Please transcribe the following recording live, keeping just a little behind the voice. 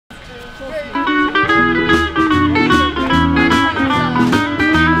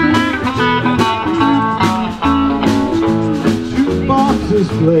Jukebox is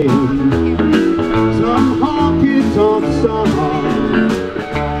playing some honky-tonk song.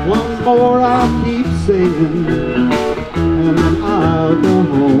 One more I'll keep singing, and then I'll go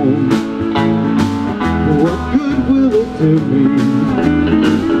home. What good will it do me?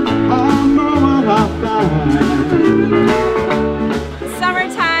 I'll know when I find.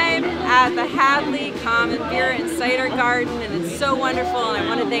 Summertime at the Hadley Common Beer and Cider Garden, and it's so wonderful, and I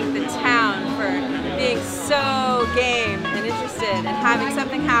want to thank the town for being so game and interested in having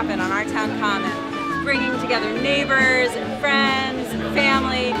something happen on our town common, bringing together neighbors and friends and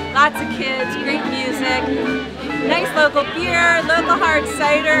family, lots of kids, great music, nice local beer, local hard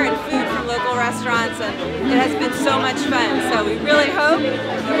cider, and food from local restaurants, and it has been so much fun. So we really hope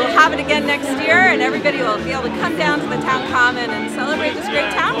that we'll have it again next year, and everybody will be able to come down to the town common and celebrate this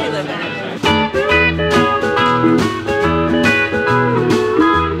great town we live in.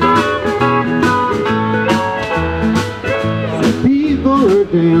 People are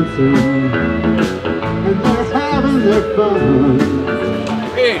dancing and they're having their fun.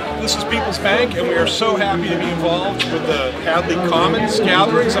 Hey, this is People's Bank, and we are so happy to be involved with the Hadley Commons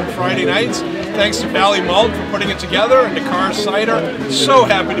gatherings on Friday nights. Thanks to Valley Malt for putting it together, and to Carr Cider. So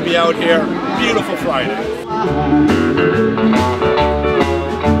happy to be out here. Beautiful Friday.